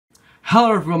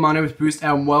Hello everyone, my name is Bruce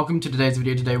and welcome to today's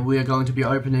video. Today we are going to be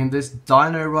opening this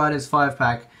Dino Riders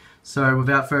 5-pack. So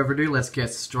without further ado, let's get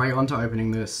straight on to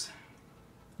opening this.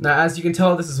 Now as you can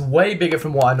tell, this is way bigger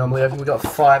from what I normally open. We got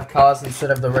 5 cards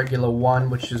instead of the regular 1,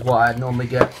 which is what I normally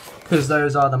get, because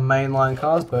those are the mainline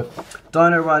cards. But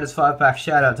Dino Riders 5-pack,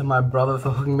 shout out to my brother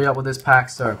for hooking me up with this pack.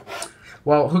 So,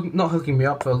 well, not hooking me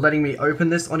up, for letting me open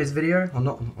this on his video. I'm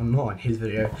not on his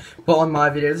video, but on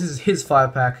my video. This is his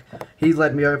 5-pack. He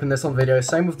let me open this on video.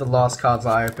 Same with the last cards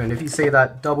I opened. If you see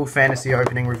that double fantasy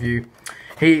opening review,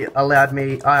 he allowed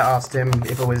me, I asked him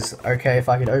if it was okay if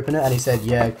I could open it, and he said,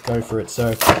 yeah, go for it.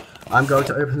 So, I'm going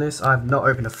to open this. I've not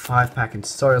opened a 5-pack in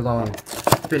so long.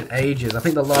 It's been ages. I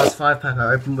think the last 5-pack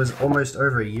I opened was almost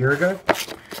over a year ago.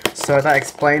 So that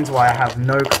explains why I have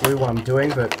no clue what I'm doing,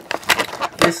 but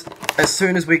this, as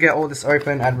soon as we get all this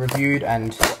open and reviewed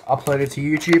and uploaded to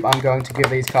YouTube, I'm going to give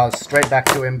these cards straight back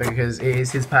to him because it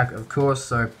is his pack, of course.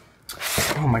 So,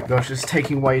 oh my gosh, it's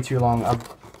taking way too long. I've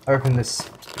opened this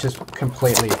just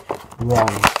completely wrong.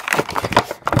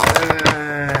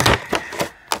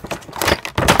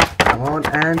 Come on,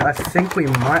 and I think we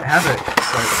might have it.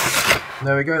 So,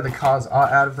 there we go. The cards are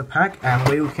out of the pack, and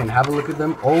we can have a look at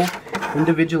them all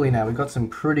individually now. We've got some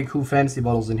pretty cool fantasy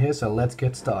bottles in here, so let's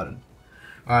get started.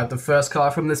 Alright, the first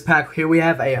card from this pack, here we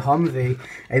have a Humvee,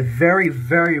 a very,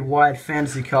 very wide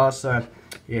fantasy car, so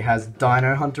it has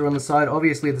Dino Hunter on the side.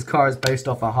 Obviously, this car is based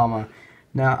off a Hummer.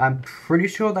 Now, I'm pretty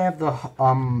sure they have the,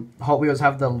 Hot Wheels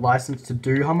have the license to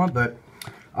do Hummer, but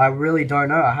I really don't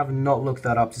know. I have not looked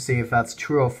that up to see if that's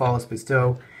true or false, but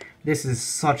still, this is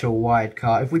such a wide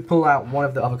car. If we pull out one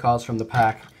of the other cars from the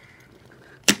pack,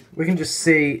 we can just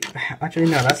see,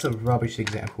 actually no, that's a rubbish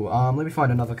example. Let me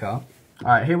find another car.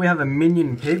 Alright, here we have a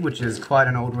Minion Pig, which is quite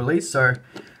an old release, so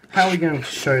how are we going to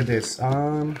show this?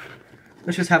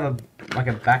 Let's just have a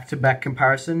back-to-back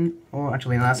comparison. Oh,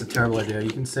 actually, no, that's a terrible idea. You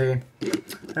can see,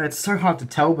 it's so hard to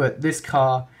tell, but this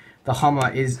car, the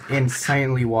Hummer, is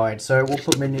insanely wide, so we'll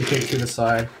put Minion Pig to the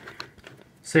side.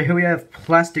 So here we have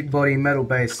plastic body, metal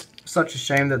base. Such a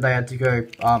shame that they had to go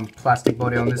plastic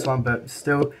body on this one, but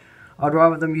still, I'd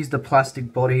rather them use the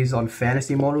plastic bodies on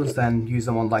fantasy models than use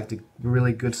them on like the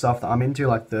really good stuff that I'm into,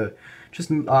 like the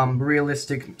just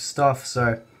realistic stuff.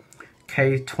 So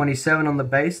K27 on the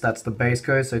base, that's the base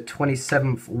code. So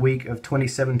 27th week of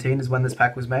 2017 is when this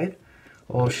pack was made,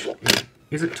 or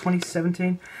is it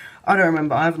 2017? I don't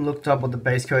remember. I haven't looked up what the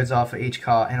base codes are for each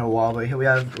car in a while. But here we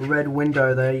have a red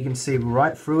window there. You can see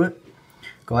right through it.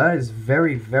 God, that is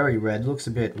very, very red. Looks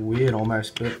a bit weird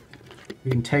almost, but we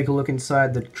can take a look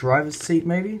inside the driver's seat,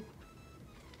 maybe?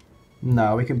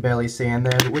 No, we can barely see in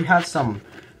there, but we have some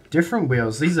different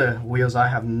wheels. These are wheels I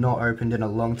have not opened in a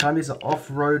long time. These are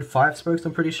off-road 5-spokes,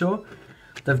 I'm pretty sure.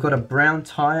 They've got a brown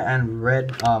tire and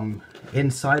red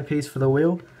inside piece for the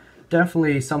wheel.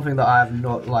 Definitely something that I have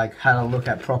not had a look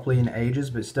at properly in ages,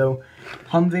 but still,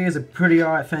 Humvee is a pretty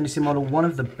alright fantasy model. One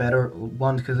of the better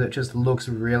ones because it just looks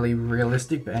really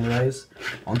realistic. But anyways,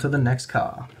 on to the next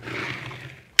car.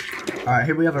 Alright,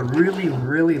 here we have a really,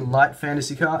 really light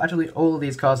fantasy car. Actually, all of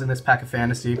these cars in this pack are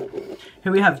fantasy.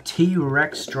 Here we have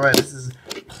T-Rex Destroyer. This is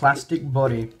plastic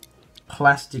body,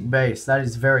 plastic base. That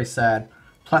is very sad.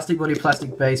 Plastic body,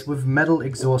 plastic base with metal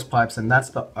exhaust pipes, and that's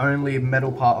the only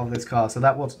metal part of this car. So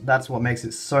that's what makes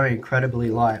it so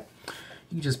incredibly light.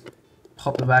 You can just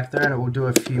pop it back there and it will do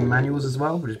a few manuals as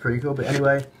well, which is pretty cool. But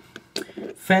anyway,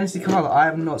 fantasy car that I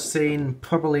have not seen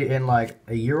probably in like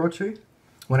a year or two,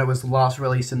 when it was last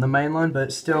released in the mainline,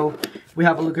 but still, if we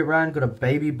have a look around, got a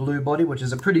baby blue body, which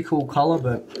is a pretty cool color,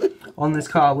 but on this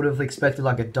car I would have expected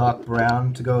like a dark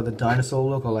brown to go with the dinosaur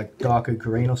look, or like darker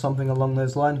green or something along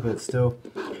those lines, but still,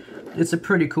 it's a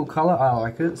pretty cool color, I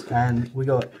like it. And we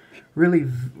got really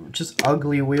just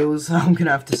ugly wheels, I'm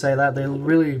gonna have to say that. They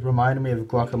really reminded me of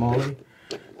Guacamole.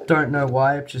 Don't know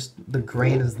why, just the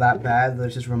green is that bad, that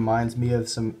just reminds me of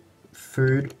some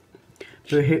food.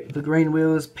 The green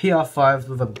wheels, PR5s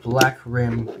with a black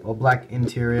rim or black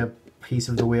interior piece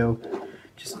of the wheel.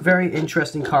 Just very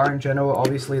interesting car in general.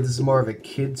 Obviously, this is more of a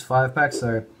kid's 5-pack,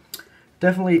 so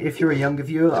definitely if you're a younger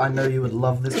viewer, I know you would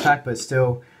love this pack, but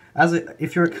still,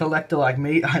 if you're a collector like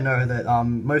me, I know that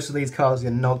most of these cars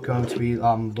you're not going to be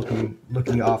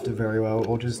looking after very well,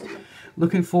 or just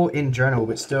looking for in general,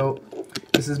 but still,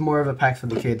 this is more of a pack for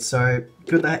the kids, so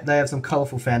good that they have some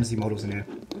colourful fantasy models in here.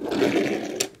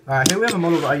 Alright, here we have a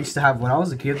model that I used to have when I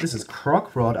was a kid. This is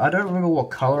Croc Rod. I don't remember what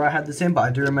color I had this in, but I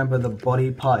do remember the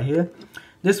body part here.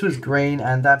 This was green,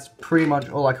 and that's pretty much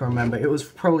all I can remember. It was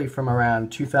probably from around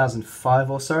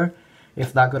 2005 or so,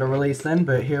 if that got a release then,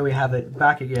 but here we have it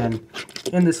back again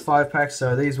in this 5-pack,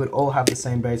 so these would all have the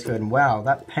same base code. And wow,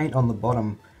 that paint on the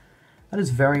bottom That is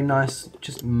very nice,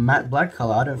 just matte black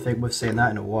color. I don't think we've seen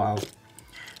that in a while.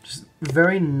 Just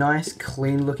very nice,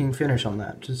 clean looking finish on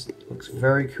that. Just looks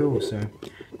very cool. So,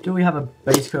 do we have a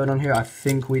base coat on here? I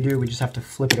think we do. We just have to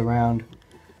flip it around.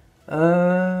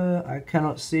 I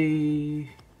cannot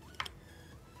see.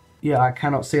 Yeah, I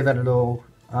cannot see that at all.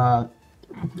 I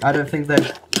don't think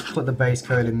they put the base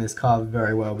coat in this car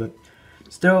very well, but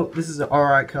still, this is an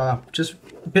alright car. Just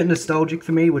a bit nostalgic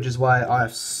for me, which is why I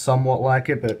somewhat like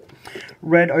it, but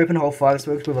red open hole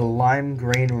 5-spokes with a lime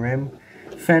green rim.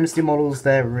 Fantasy models,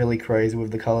 they're really crazy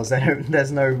with the colors.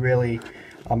 There's no really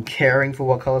caring for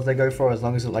what colors they go for as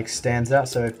long as it like stands out.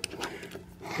 So,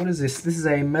 what is this? This is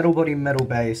a metal body, metal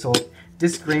base, or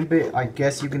this green bit, I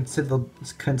guess you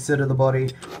consider the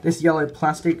body. This yellow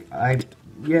plastic,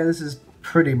 yeah, this is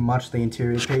pretty much the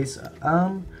interior piece.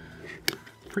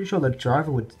 Pretty sure the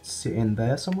driver would sit in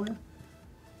there somewhere.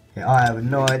 Yeah, I have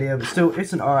no idea, but still,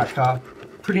 it's an alright car.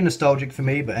 Pretty nostalgic for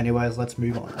me, but anyways, let's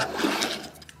move on.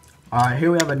 Alright,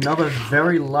 here we have another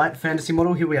very light fantasy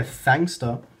model. Here we have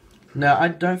Fangster. Now, I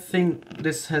don't think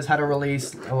this has had a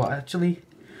release, or actually,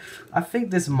 I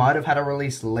think this might have had a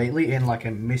release lately in like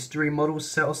a mystery model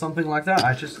set or something like that.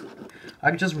 I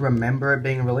just remember it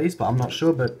being released, but I'm not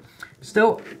sure, but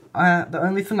still, the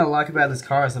only thing I like about this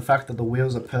car is the fact that the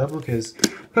wheels are purple, because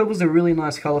purple's a really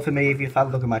nice color for me. If you've had a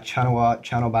look at my channel art,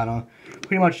 channel banner,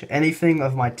 pretty much anything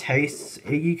of my tastes,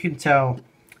 you can tell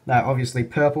that obviously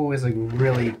purple is a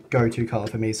really go-to color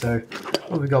for me. So, what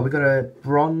have we got? We got a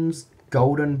bronze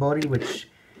golden body, which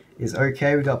is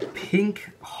okay. We got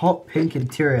pink, hot pink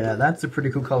interior. Now, that's a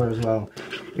pretty cool color as well.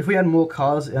 If we had more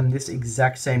cars in this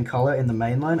exact same color in the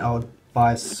main line, I would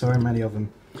buy so many of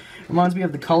them. Reminds me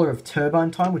of the color of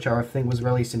Turbine Time, which I think was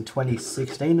released in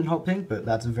 2016 in hot pink, but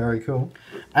that's very cool.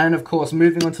 And of course,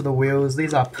 moving on to the wheels,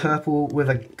 these are purple with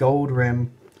a gold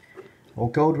rim,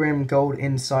 or gold rim, gold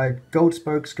inside, gold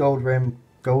spokes, gold rim,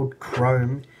 gold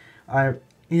chrome.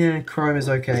 Yeah, chrome is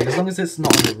okay. As long as it's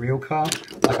not on a real car,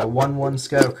 like a 1/1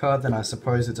 scale car, then I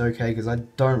suppose it's okay, because I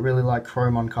don't really like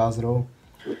chrome on cars at all.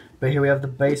 But here we have the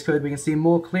base code. We can see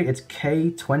more clear. It's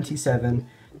K27.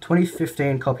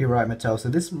 2015 copyright Mattel, so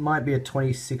this might be a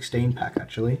 2016 pack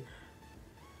actually.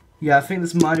 Yeah, I think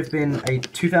this might have been a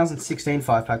 2016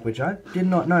 5-pack, which I did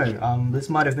not know. This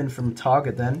might have been from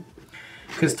Target then,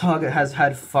 because Target has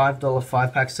had $5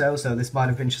 5-pack sales, so this might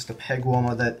have been just a peg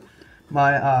warmer that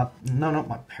my, no, not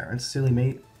my parents, silly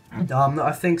me.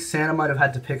 I think Santa might have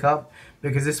had to pick up,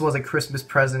 because this was a Christmas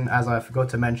present, as I forgot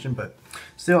to mention, but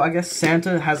still, I guess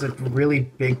Santa has a really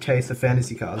big taste of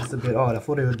fantasy cars. It's a bit odd. I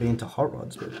thought he would be into hot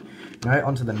rods, but no,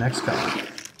 on to the next car.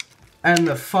 And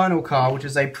the final car, which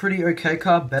is a pretty okay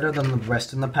car, better than the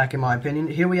rest in the pack in my opinion.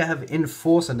 Here we have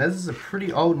Enforcer. This is a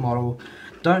pretty old model.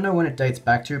 Don't know when it dates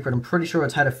back to, but I'm pretty sure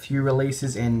it's had a few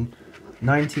releases in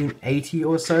 1980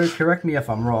 or so. Correct me if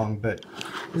I'm wrong, but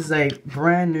this is a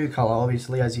brand new color,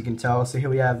 obviously, as you can tell. So here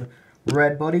we have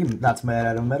red body, that's made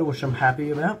out of metal, which I'm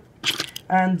happy about.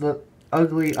 And the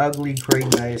ugly, ugly green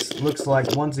base. Looks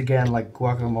like, once again, like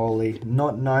guacamole.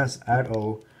 Not nice at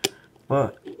all.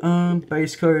 But,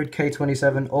 base code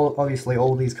K27. Obviously,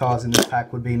 all these cars in this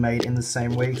pack would be made in the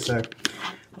same week, so...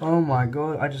 Oh my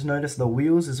god, I just noticed the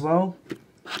wheels as well.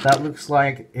 That looks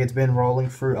like it's been rolling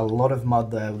through a lot of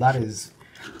mud there. That is...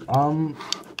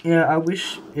 yeah, I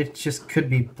wish it just could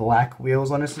be black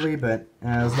wheels, honestly, but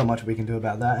there's not much we can do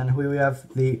about that. And here we have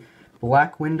the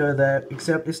black window there,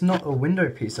 except it's not a window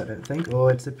piece, I don't think, or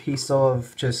it's a piece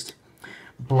of just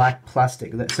black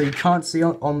plastic. So you can't see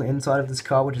on the inside of this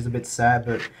car, which is a bit sad,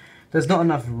 but there's not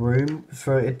enough room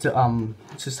for it to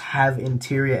just have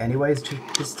interior anyways.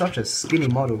 It's such a skinny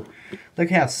model. Look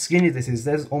how skinny this is.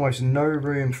 There's almost no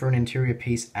room for an interior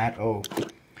piece at all.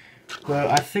 But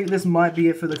I think this might be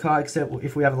it for the car, except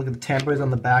if we have a look at the tampos on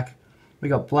the back. We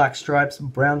got black stripes,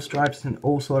 brown stripes, and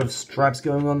all sort of stripes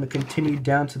going on that continue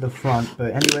down to the front.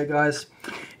 But anyway, guys,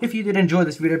 if you did enjoy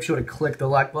this video, be sure to click the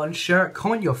like button, share it,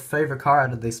 comment your favorite car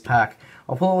out of this pack.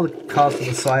 I'll put all the cars to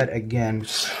the side again.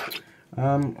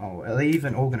 Oh, are they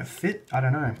even all gonna fit? I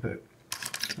don't know, but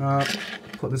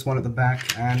put this one at the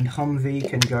back, and Humvee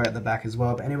can go at the back as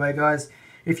well. But anyway, guys,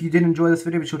 if you did enjoy this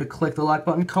video, be sure to click the like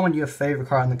button, comment your favorite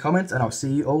car in the comments, and I'll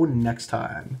see you all next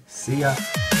time. See ya.